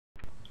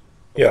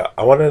Yeah,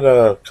 I wanted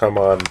to come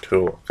on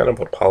to kind of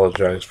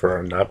apologize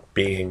for not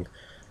being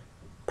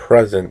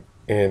present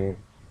in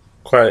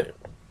quite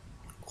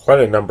quite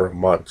a number of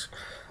months.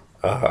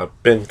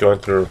 I've been going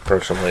through a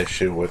personal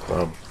issue with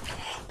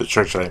the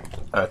church I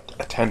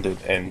attended,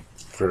 and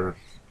for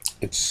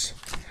it's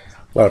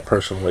a lot of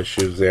personal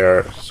issues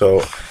there.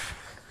 So,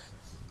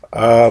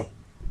 uh,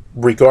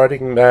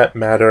 regarding that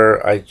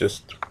matter, I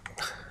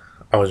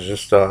was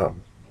just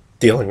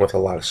dealing with a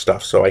lot of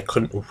stuff, so I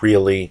couldn't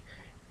really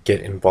get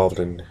involved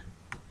in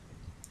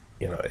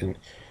in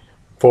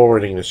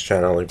forwarding this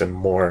channel even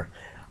more.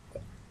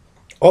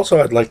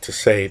 Also, I'd like to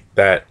say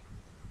that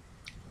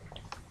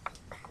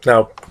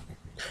now,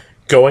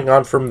 going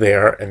on from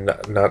there, and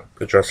not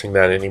addressing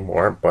that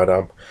anymore, but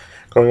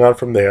going on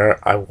from there,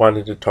 I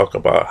wanted to talk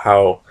about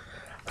how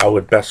I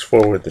would best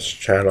forward this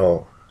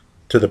channel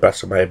to the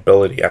best of my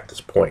ability at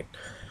this point.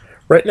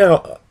 Right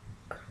now,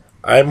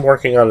 I'm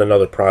working on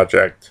another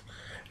project,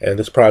 and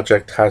this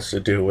project has to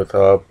do with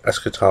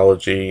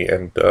eschatology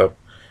and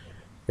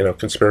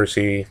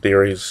conspiracy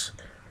theories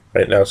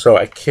right now. So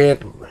I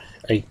can't.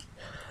 I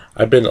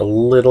I've been a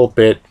little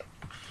bit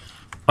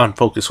on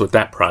focus with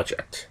that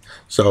project.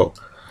 So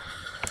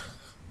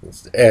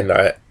and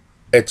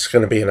it's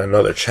going to be in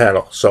another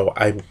channel. So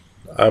I'm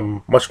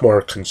much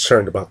more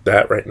concerned about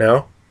that right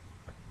now.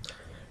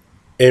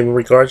 In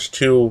regards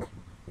to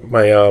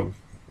my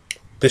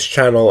this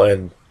channel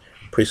and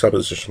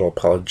presuppositional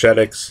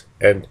apologetics,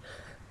 and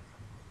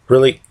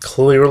really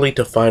clearly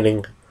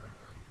defining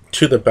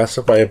to the best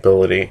of my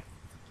ability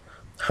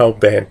how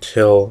Van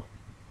Til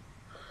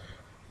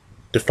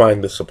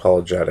defined this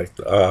apologetic.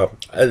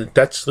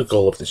 That's the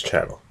goal of this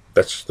channel.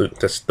 That's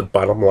the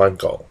bottom line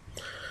goal.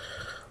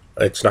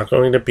 It's not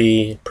going to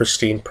be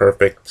pristine,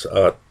 perfect.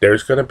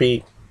 There's going to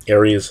be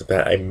areas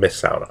that I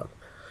miss out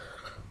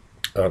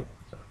on.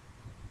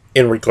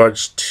 In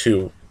regards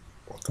to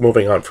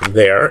moving on from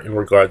there, in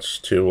regards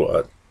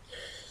to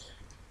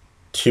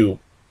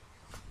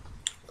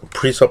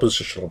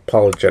presuppositional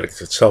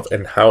apologetics itself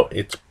and how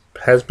it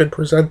has been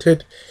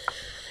presented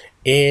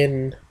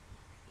in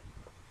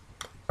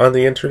on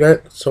the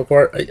internet so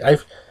far,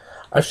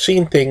 I've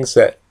seen things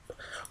that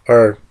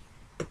are,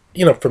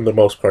 from the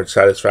most part,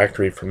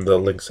 satisfactory from the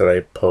links that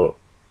I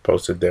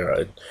posted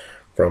there,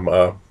 from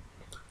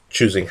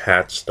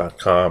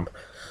choosinghats.com.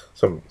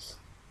 Some,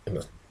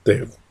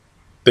 the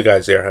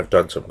guys there have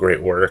done some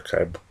great work,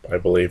 I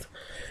believe,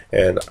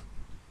 and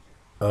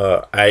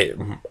I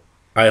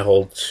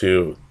hold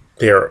to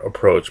their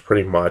approach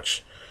pretty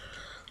much.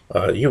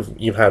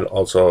 You've had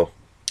also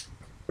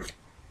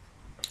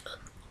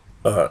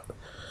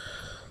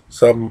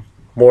some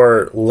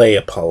more lay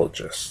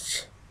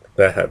apologists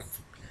that have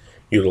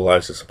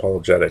utilized this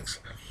apologetics,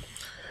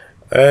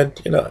 and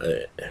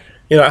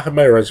I have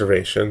my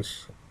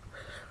reservations.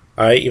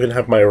 I even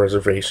have my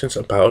reservations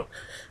about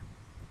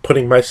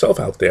putting myself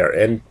out there,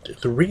 and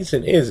the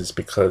reason is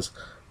because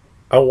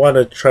I want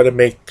to try to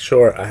make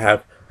sure I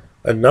have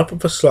enough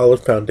of a solid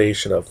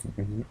foundation of,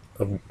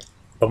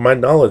 of my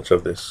knowledge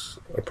of this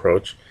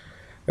approach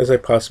as I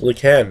possibly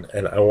can,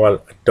 and I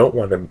don't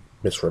want to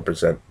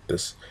misrepresent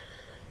this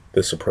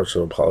approach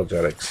to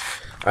apologetics.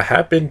 I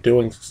have been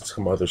doing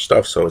some other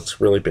stuff, so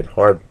it's really been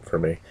hard for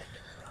me.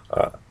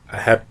 I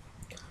have,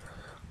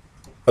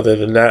 other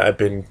than that, I've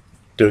been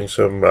doing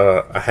some.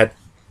 I had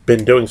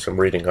been doing some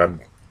reading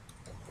on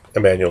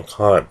Immanuel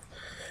Kant,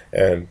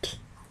 and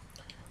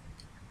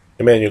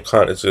Immanuel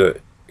Kant is a.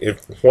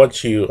 If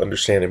once you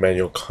understand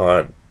Immanuel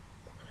Kant,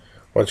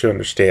 once you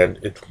understand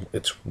it,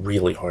 it's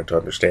really hard to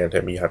understand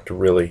him. You have to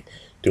really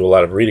do a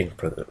lot of reading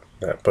for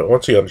that. But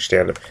once you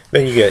understand him,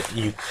 then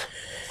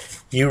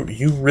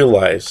you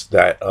realize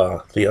that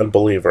the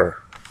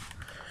unbeliever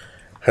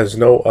has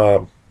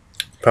no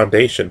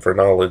foundation for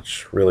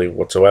knowledge really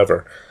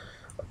whatsoever.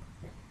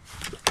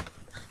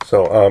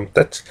 So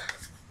that's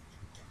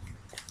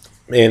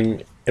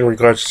in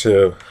regards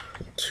to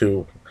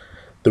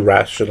the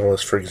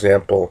rationalists, for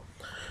example.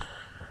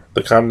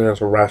 The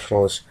continental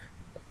rationalists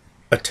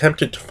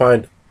attempted to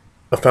find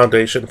a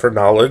foundation for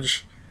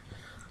knowledge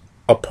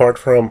apart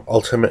from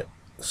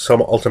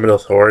some ultimate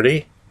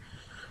authority,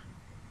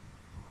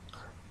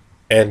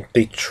 and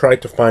they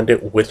tried to find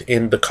it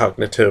within the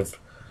cognitive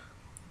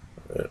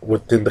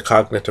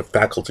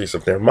faculties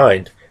of their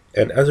mind,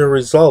 and as a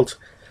result,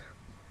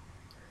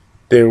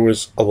 there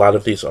was a lot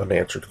of these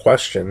unanswered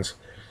questions.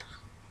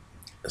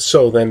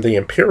 So then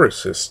the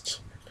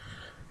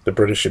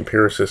British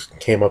empiricists,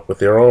 came up with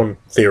their own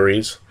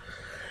theories,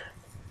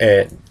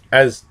 and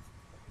as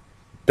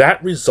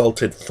that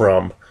resulted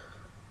from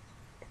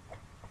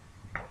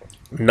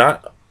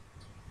not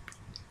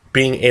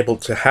being able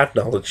to have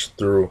knowledge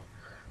through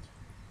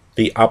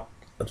the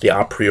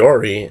a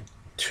priori,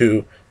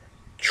 to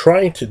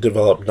trying to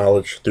develop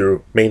knowledge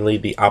through mainly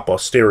the a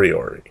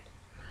posteriori.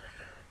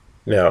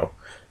 Now,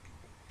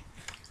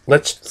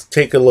 let's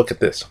take a look at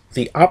this.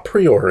 The a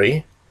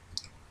priori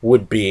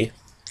would be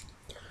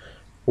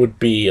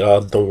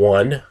the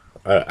one.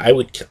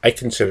 I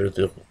consider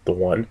the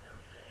one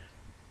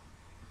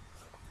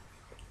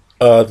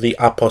the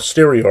a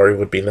posteriori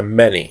would be the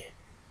many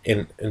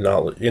in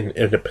knowledge, in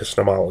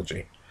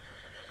epistemology.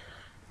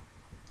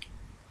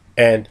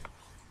 And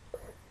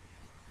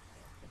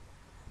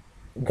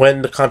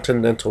when the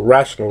continental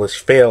rationalists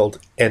failed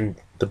and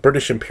the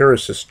British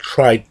empiricists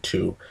tried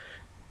to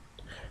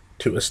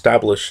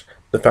establish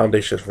the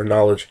foundations for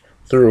knowledge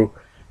through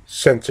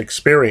sense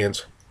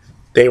experience,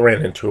 they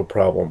ran into a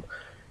problem.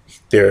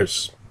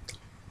 There's,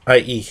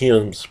 i.e.,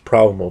 Hume's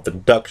problem of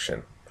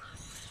induction.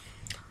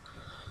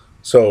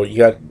 So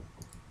you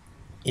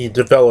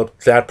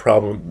developed that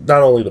problem,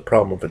 not only the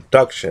problem of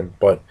induction,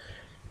 but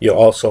you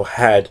also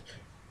had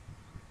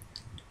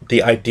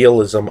the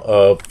idealism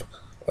of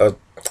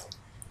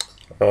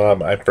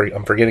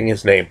I'm forgetting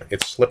his name.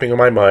 It's slipping in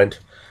my mind.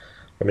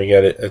 Let me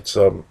get it. It's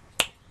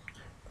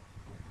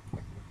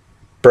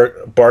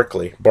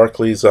Berkeley.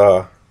 Berkeley's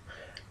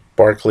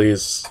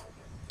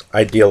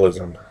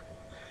idealism,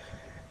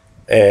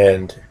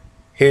 and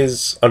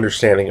his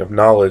understanding of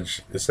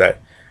knowledge is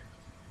that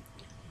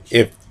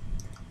if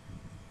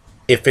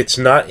it's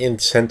not in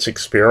sense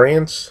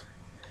experience,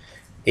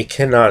 it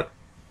cannot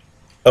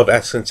of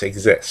essence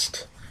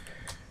exist.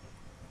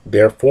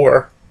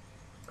 Therefore,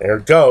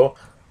 ergo,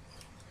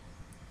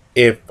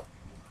 if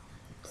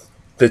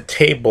the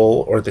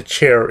table or the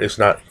chair is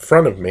not in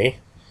front of me,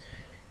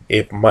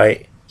 if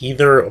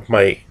either of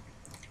my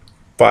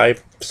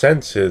five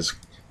senses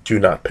do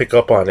not pick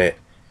up on it,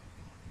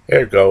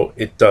 ergo,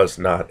 it does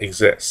not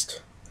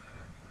exist.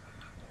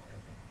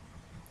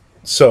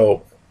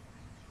 So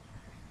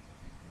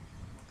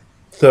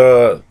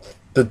the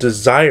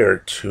desire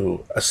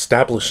to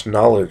establish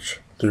knowledge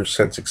through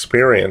sense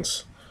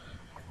experience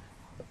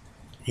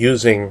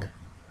using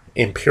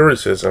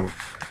empiricism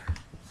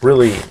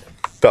really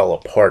fell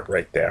apart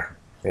right there,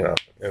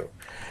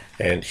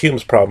 and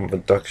Hume's problem of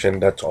induction,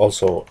 that's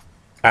also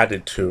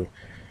added to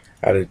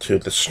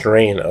the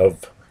strain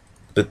of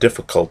the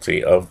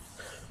difficulty of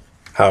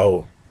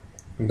how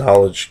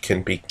knowledge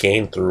can be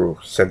gained through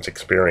sense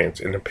experience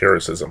in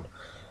empiricism.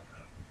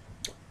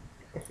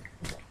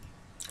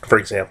 For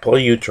example,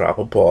 you drop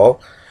a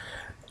ball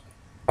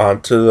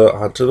onto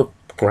the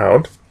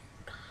ground.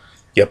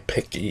 You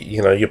pick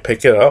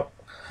it up.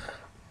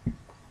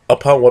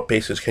 Upon what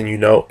basis can you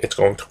know it's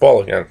going to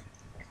fall again?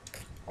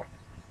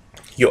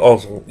 You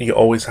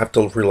always have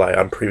to rely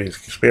on previous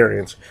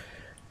experience.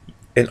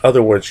 In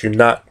other words, you're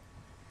not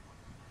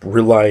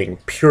relying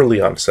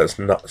purely on sense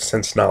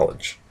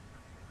knowledge.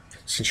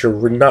 Since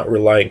you're not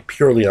relying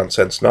purely on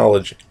sense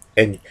knowledge,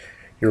 and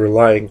you're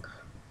relying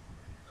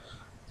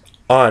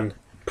on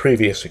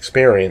previous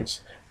experience,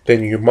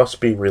 then you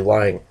must be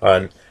relying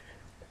on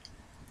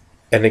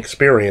an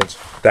experience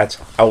that's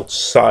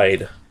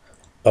outside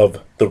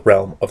of the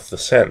realm of the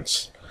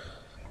sense.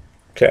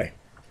 Okay,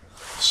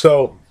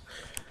 so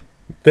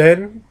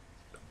then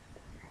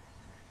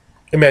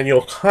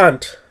Immanuel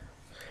Kant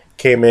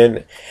came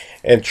in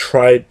and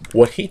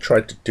what he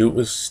tried to do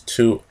was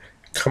to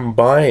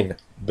combine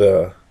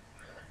the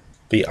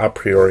a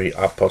priori,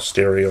 a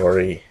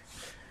posteriori,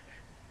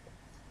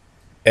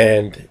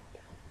 and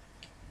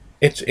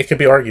it could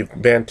be argued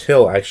Van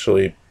Til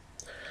actually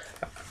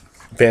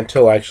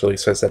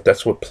says that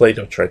that's what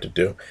Plato tried to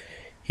do.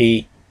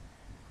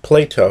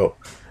 Plato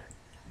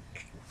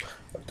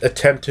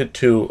attempted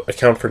to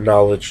account for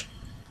knowledge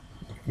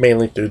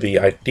mainly through the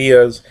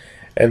ideas,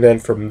 and then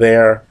from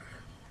there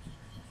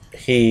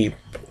he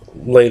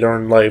later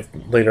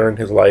in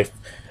his life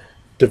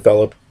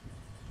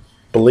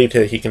believed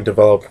that he can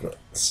develop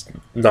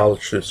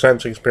knowledge through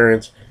sense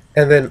experience,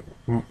 and then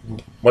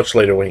much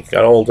later when he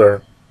got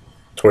older,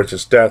 towards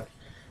his death,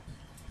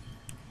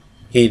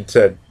 he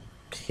said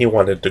he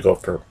wanted to go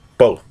for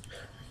both,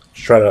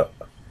 to try to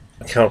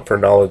account for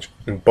knowledge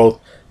in both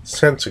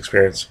sense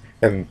experience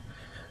and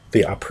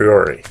the a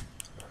priori.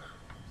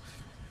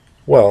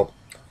 Well,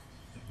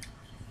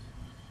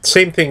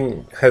 same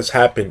thing has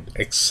happened,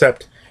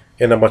 except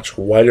in a much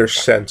wider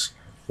sense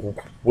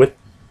with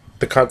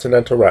the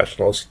continental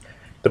rationalists,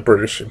 the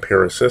British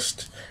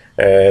empiricists,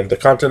 and the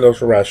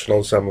continental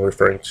rationalists I'm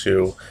referring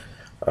to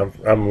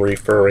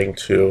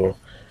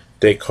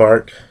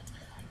Descartes,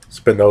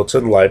 Spinoza,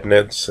 and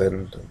Leibniz,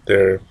 and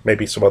there may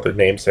be some other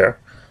names there.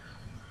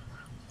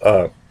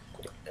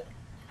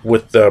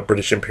 With the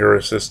British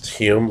empiricists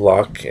Hume,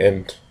 Locke,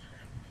 and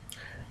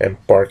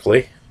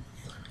Berkeley.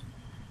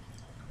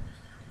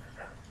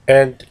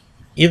 And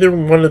either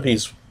one of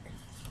these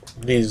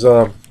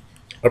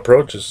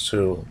approaches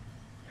to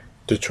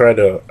try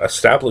to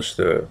establish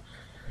the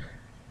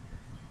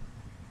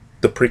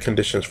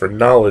preconditions for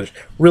knowledge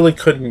really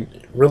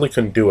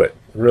couldn't do it,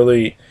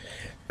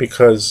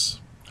 because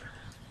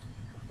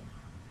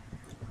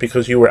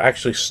you were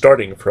actually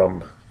starting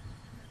from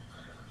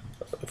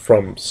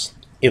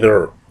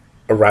either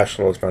a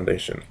rationalist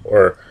foundation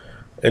or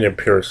an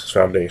empiricist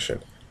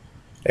foundation.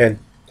 And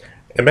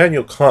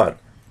Immanuel Kant,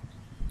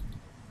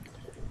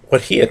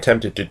 what he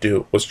attempted to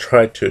do was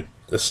try to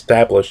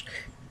establish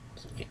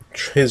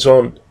his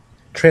own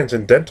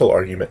transcendental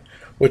argument,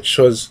 which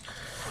was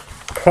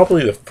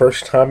probably the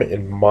first time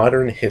in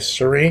modern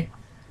history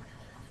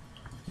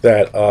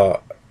that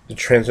the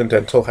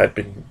transcendental had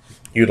been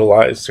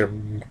utilized.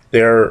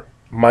 There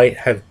might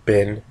have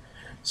been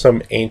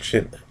some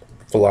ancient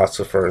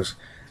philosophers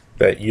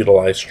that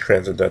utilized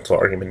transcendental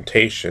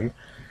argumentation,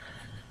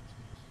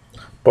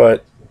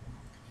 but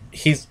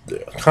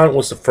Kant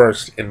was the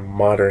first in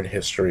modern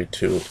history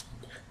to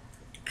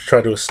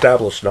try to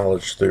establish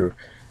knowledge through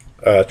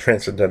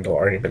transcendental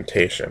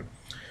argumentation.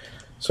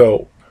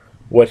 So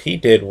what he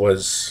did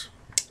was,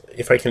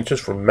 if I can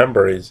just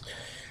remember, is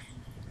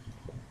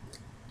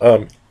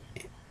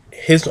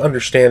his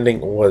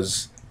understanding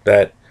was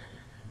that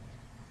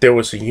there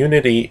was a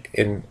unity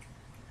in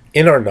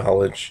our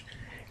knowledge,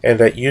 and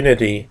that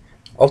unity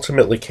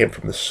ultimately came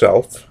from the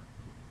self,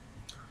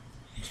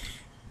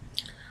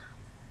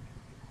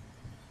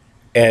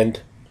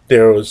 and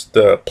there was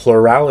the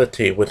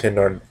plurality within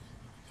our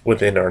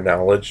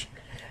knowledge,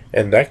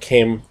 and that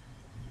came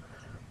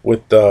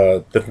with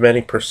the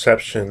many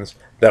perceptions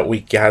that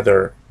we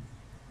gather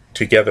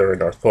together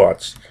in our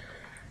thoughts.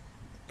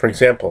 For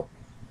example,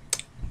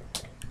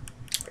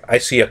 I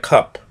see a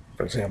cup,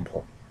 for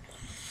example.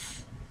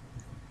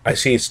 I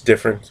see its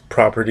different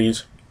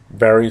properties,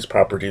 various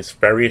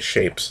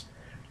shapes,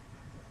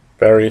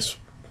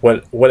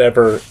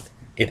 whatever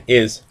it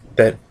is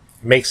that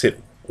makes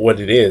it what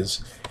it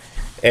is,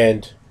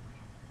 and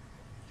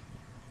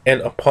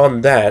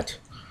upon that,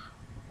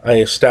 I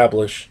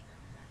establish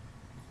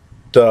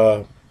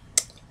that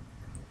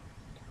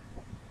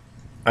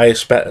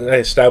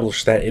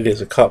it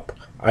is a cup.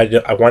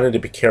 I wanted to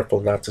be careful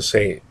not to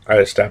say I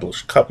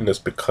established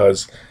cupness,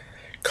 because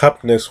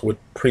cupness would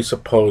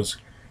presuppose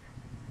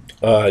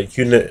a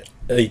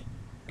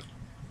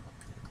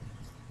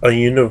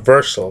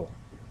universal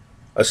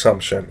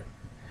assumption,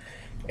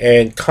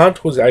 and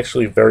Kant was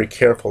actually very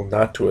careful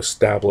not to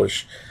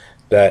establish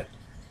that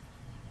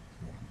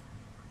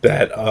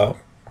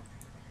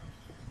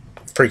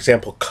for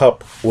example,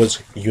 cup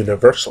was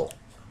universal.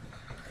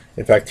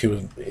 In fact,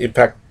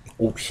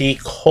 he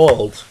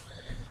called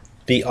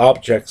the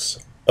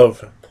objects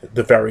of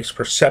the various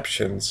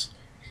perceptions,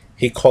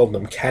 he called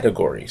them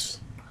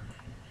categories.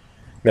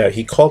 Now,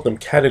 he called them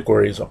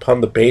categories upon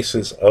the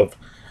basis of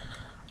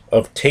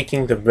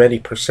taking the many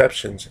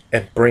perceptions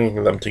and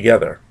bringing them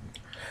together.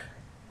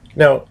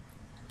 Now,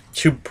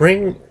 to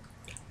bring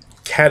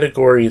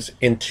categories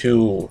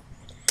into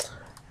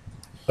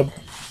a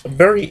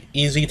very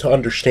easy to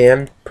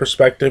understand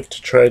perspective,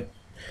 to try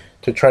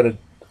to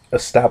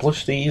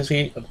establish the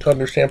easy to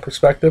understand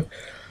perspective,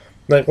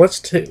 like let's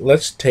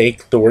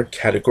take the word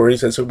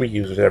categories as we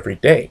use it every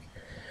day.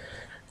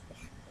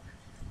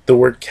 The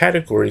word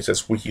categories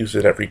as we use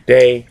it every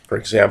day, for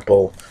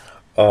example,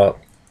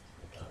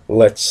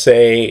 let's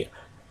say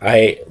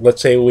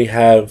we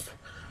have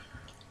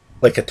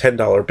like a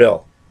 $10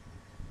 bill.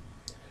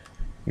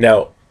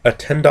 Now, a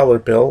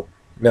 $10 bill,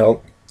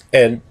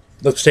 and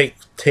let's take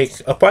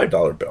a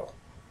 $5 bill.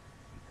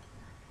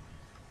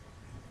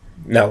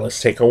 Now let's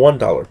take a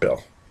 $1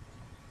 bill.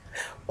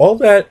 All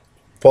that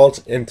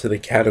falls into the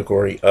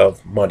category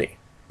of money.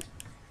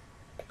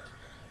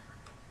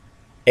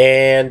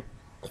 And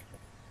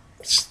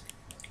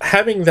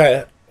having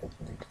that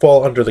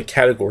fall under the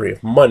category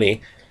of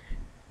money,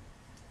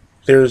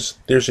 there's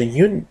a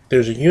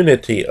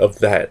unity of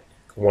that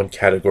one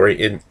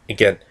category. And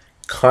again,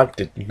 Kant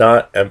did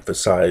not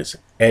emphasize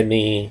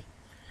any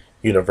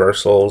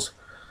universals,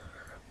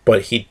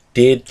 but he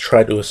did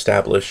try to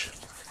establish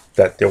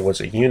that there was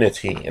a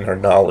unity in our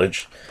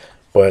knowledge,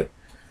 but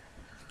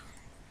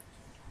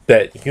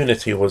that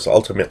unity was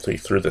ultimately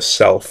through the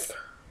self,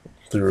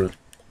 through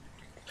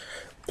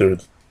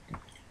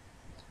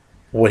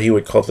what he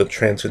would call the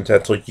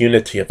transcendental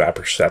unity of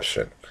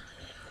apperception.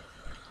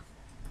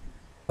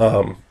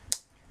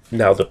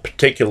 Now the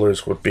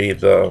particulars would be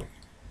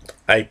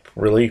I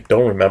really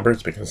don't remember.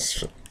 It's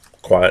because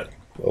quite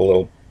a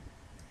little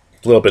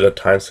bit of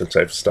time since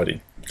I've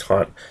studied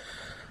Kant,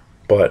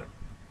 but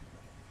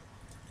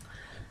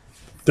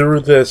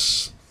through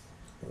this,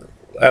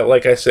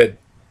 like I said,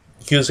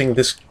 using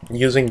this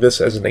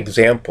as an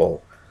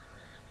example.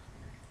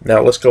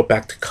 Now let's go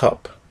back to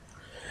cup.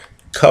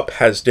 Cup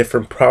has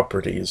different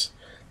properties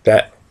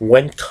that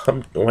when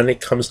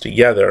it comes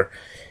together,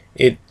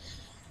 it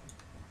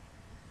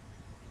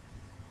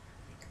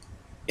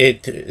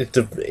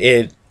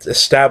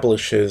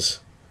establishes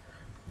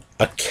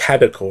a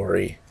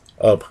category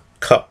of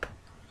cup.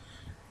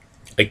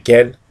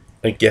 Again,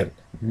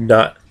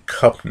 not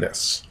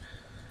cupness,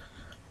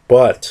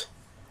 but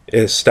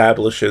it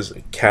establishes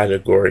a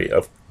category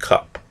of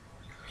cup.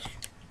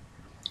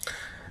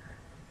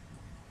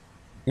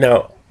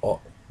 Now,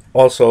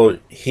 also,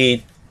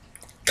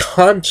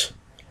 Kant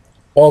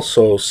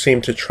also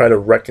seemed to try to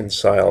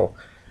reconcile.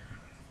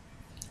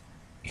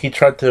 He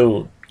tried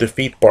to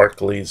defeat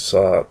Berkeley's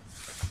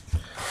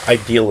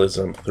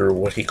idealism through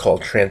what he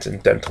called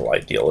transcendental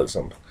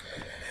idealism,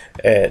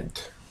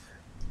 and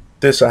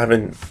this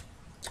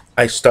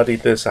I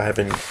studied this. I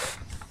haven't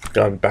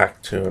gone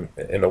back to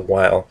in a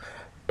while,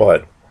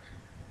 but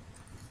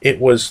it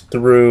was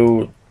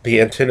through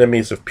the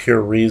antinomies of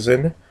pure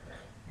reason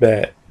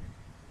that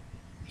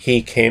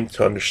he came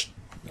to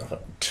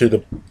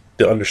the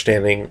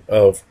understanding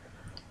of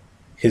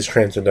his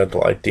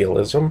transcendental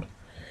idealism.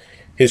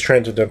 His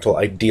transcendental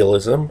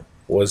idealism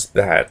was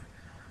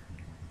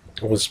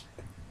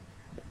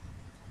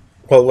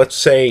well, let's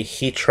say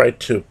he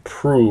tried to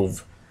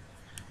prove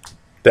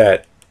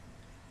that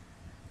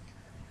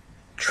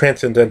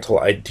transcendental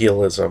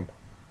idealism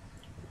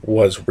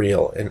was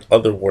real. In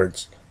other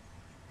words,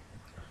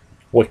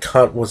 what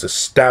Kant was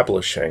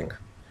establishing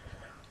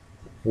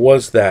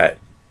was that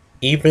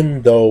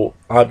even though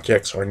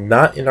objects are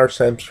not in our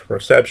sense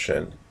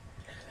perception,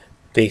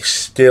 they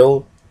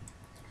still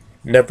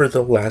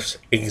nevertheless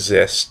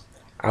exist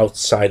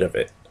outside of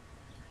it.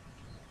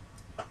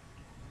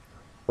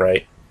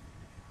 Right?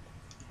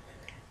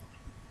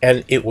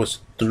 And it was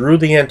through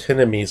the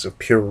antinomies of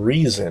pure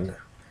reason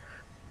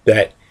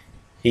that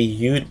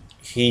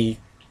he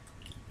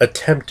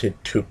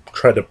attempted to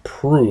try to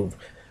prove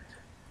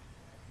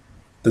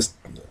this.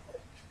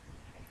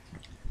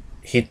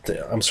 He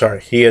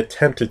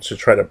attempted to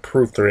try to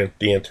prove through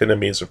the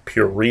antinomies of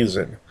pure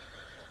reason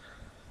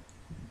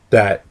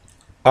that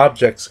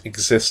objects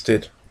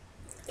existed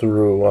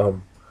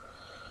through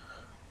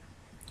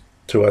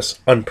to us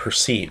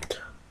unperceived.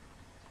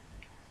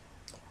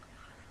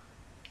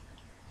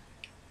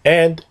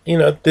 And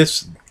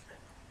this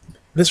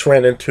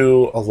ran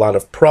into a lot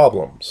of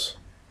problems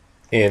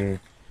in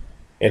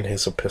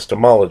his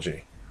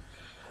epistemology.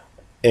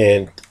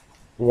 And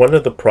one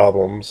of the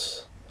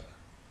problems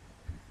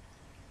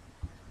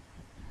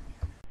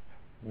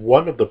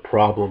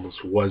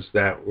was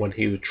that when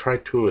he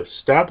tried to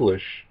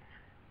establish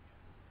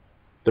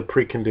the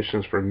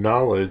preconditions for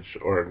knowledge,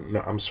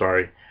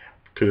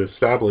 to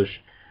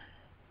establish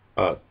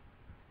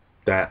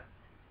that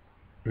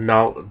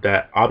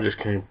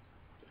objects can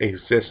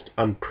exist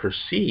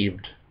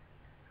unperceived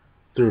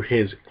through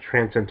his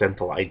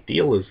transcendental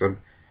idealism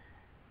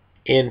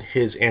in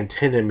his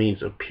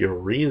antinomies of pure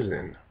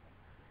reason.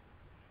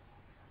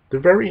 The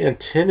very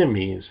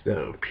antinomies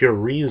of pure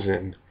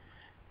reason,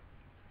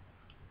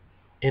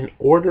 in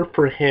order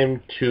for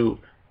him to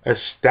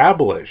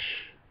establish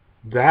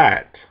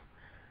that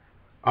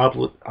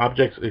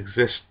objects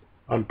exist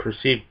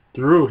unperceived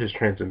through his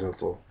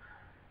transcendental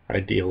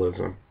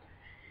idealism,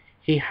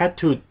 he had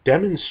to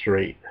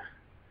demonstrate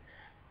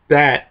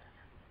that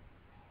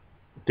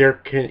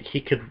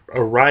he could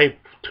arrive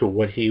to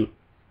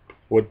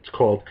what's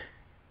called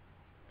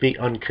the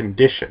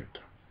unconditioned.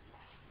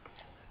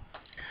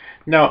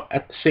 Now,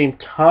 at the same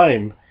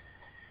time,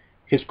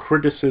 his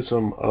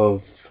criticism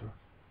of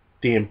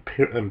the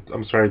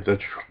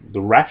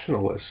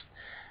rationalists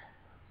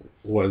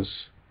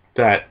was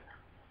that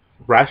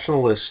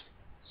rationalists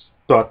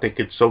thought they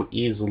could so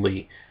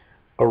easily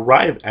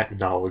arrive at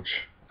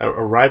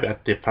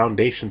the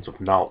foundations of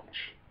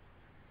knowledge.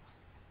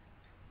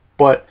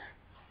 But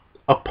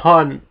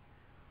upon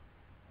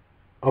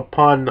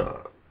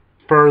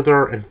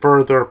further and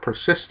further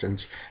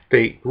persistence,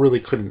 they really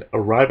couldn't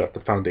arrive at the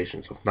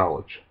foundations of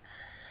knowledge.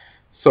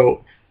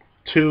 So,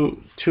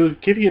 to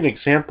give you an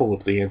example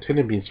of the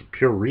antinomies of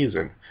pure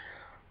reason,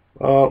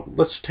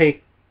 let's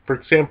take, for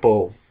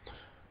example,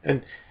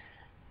 and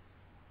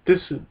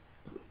this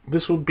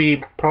would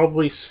be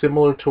probably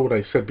similar to what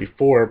I said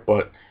before,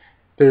 but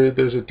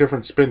there's a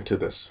different spin to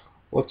this.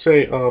 Let's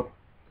say a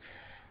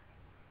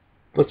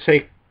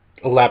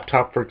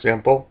laptop, for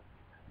example.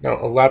 Now,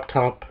 a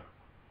laptop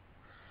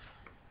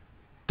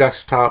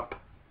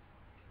desktop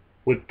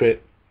would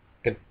fit,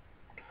 and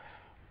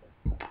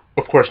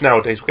of course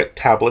nowadays we get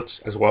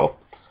tablets as well,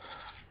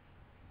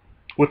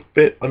 would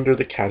fit under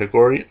the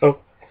category of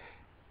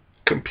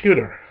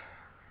computer.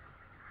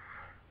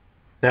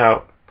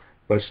 Now,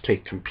 let's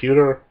take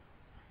computer,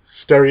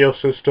 stereo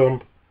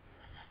system,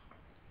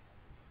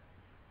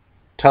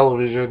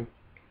 television.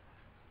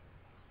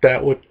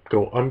 That would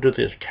go under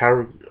this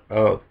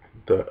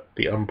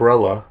the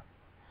umbrella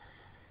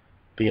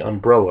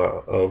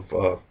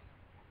of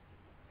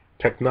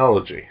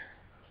technology.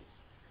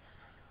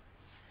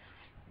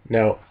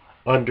 Now,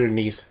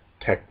 underneath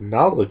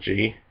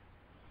technology,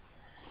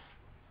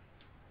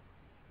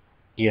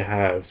 you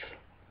have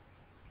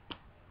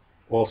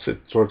all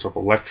sorts of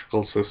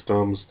electrical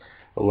systems,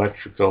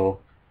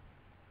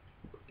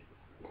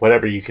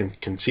 whatever you can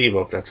conceive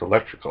of that's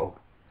electrical.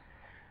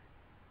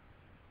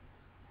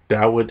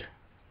 That would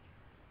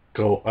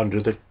go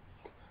under the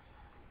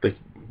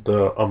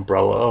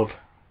umbrella of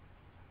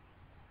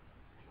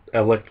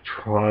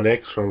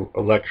electronics or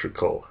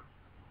electrical.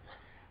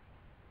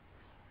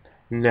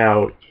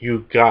 Now,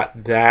 you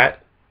got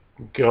that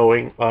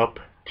going up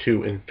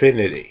to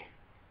infinity.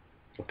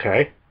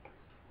 Okay?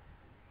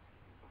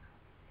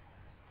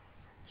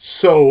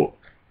 So,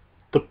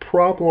 the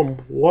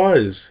problem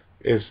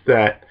is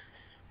that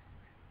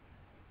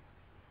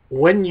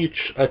when you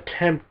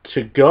attempt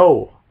to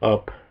go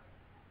up,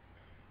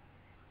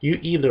 you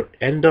either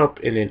end up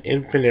in an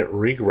infinite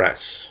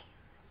regress,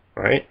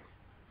 right?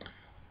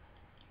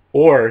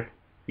 Or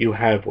you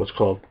have what's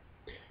called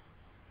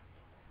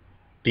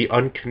the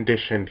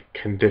unconditioned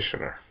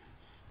conditioner.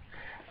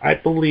 I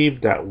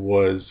believe that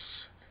was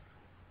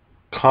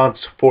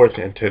Kant's fourth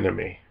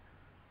antinomy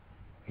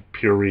of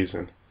pure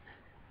reason,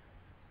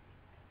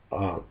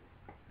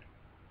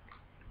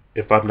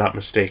 if I'm not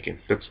mistaken.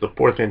 That's the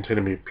fourth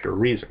antinomy of pure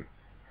reason.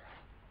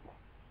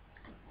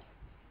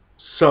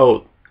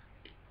 So,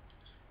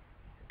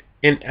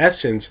 in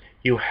essence,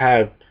 you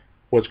have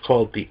what's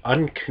called the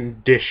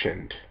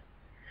unconditioned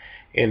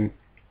in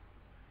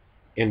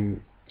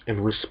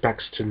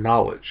respects to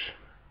knowledge.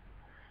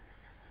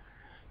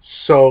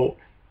 So,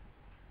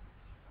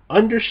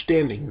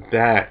 understanding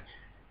that,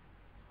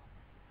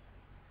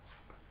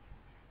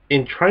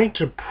 in trying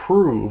to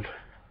prove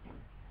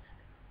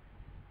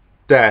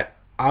that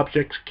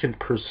objects can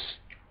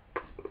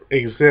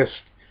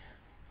exist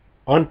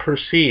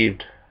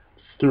unperceived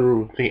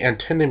through the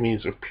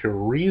antinomies of pure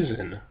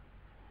reason,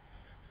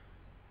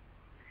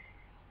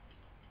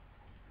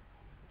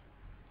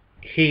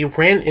 he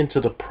ran into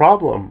the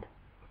problem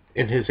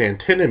in his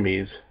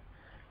antinomies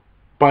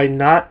by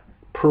not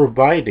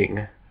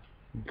providing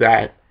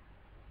that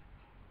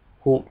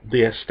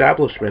the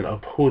establishment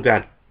of who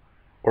that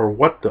or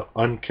what the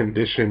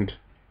unconditioned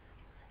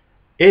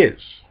is.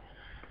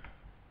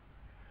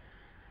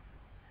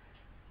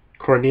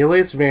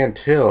 Cornelius Van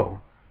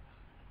Til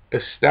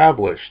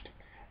established,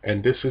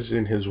 and this is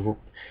in his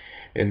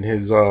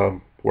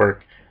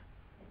work,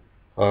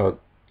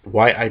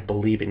 Why I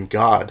Believe in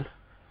God.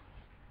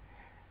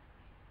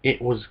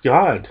 It was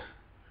God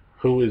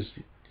who is,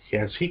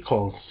 as he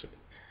calls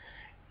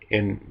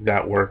in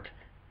that work,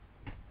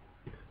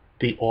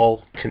 the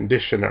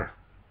all-conditioner.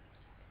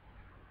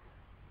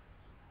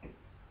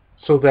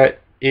 So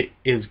that it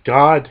is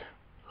God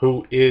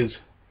who is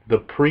the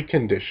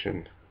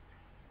precondition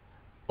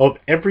of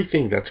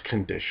everything that's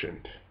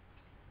conditioned.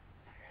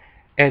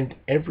 And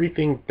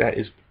everything that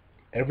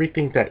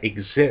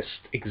exists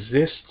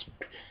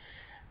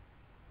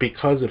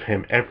because of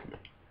him.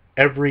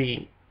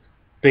 Everything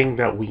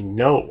that we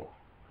know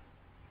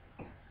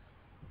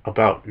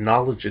about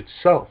knowledge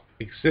itself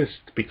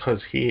exists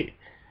because he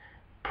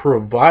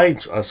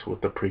provides us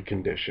with the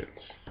preconditions.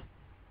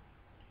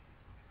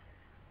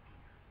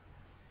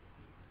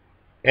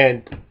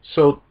 And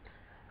so,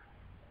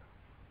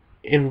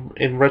 in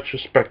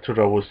retrospect to what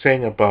I was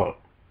saying about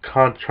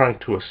Kant trying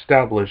to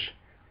establish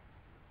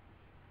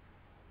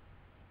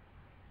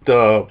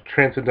the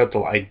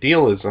transcendental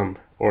idealism,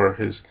 or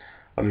his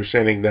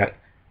understanding that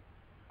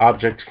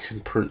objects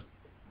can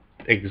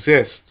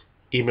exist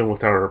even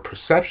without our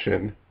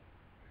perception,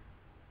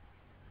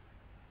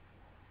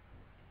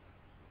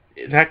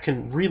 that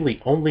can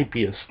really only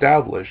be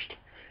established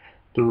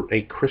through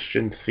a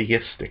Christian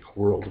theistic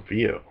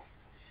worldview.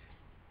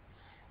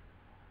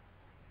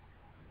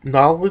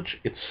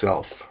 Knowledge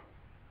itself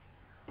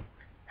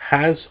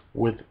has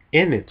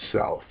within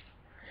itself,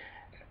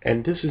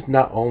 and this is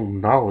not all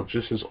knowledge,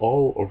 this is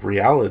all of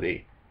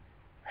reality,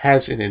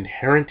 has an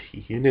inherent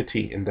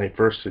unity and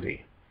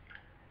diversity.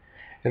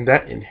 And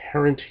that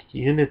inherent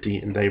unity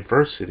and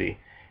diversity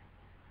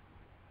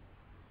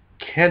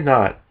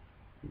cannot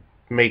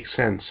make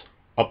sense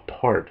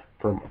apart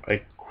from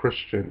a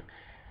Christian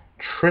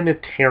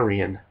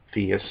Trinitarian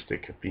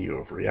theistic view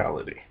of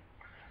reality.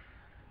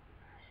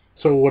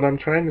 So what I'm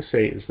trying to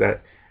say is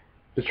that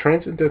the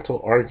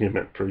transcendental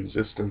argument for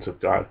existence of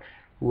God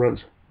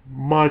runs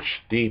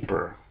much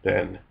deeper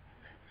than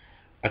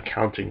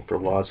accounting for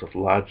laws of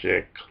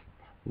logic,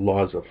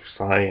 laws of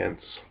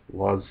science,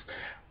 laws of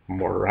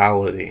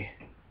morality.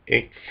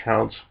 It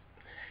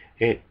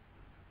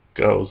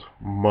goes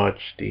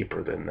much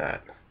deeper than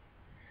that.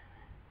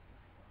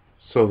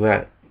 So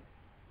that,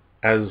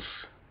 as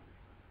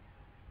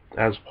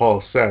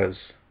Paul says,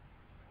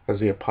 as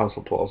the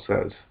Apostle Paul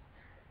says,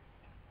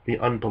 the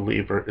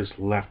unbeliever is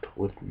left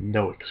with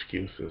no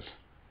excuses.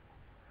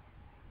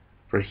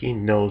 For he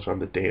knows on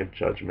the day of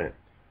judgment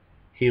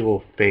he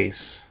will face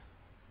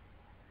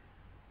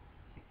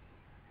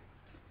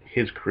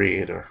his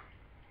Creator,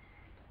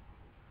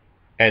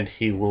 and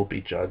he will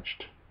be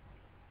judged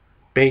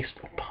based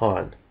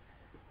upon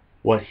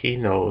what he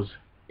knows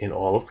in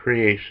all of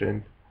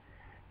creation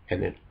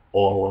and in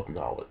all of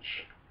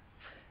knowledge.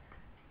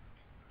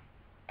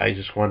 I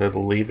just wanted to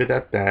leave it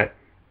at that.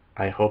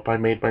 I hope I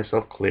made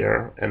myself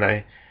clear,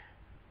 and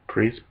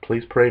please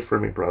pray for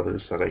me,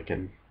 brothers, that I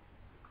can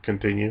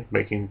continue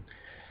making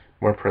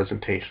more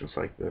presentations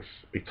like this,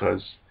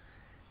 because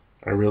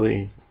I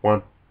really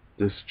want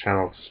this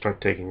channel to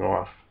start taking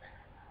off.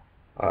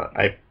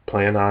 I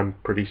plan on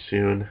pretty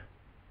soon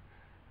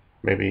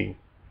maybe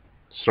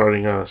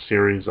starting a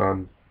series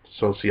on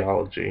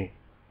sociology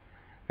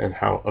and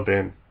how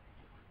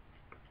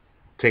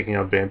taking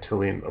a Van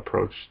Tilian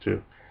approach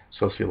to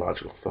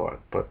sociological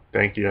thought. But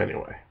thank you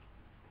anyway.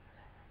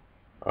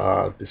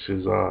 This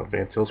is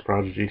Van Til's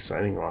Prodigy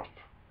signing off.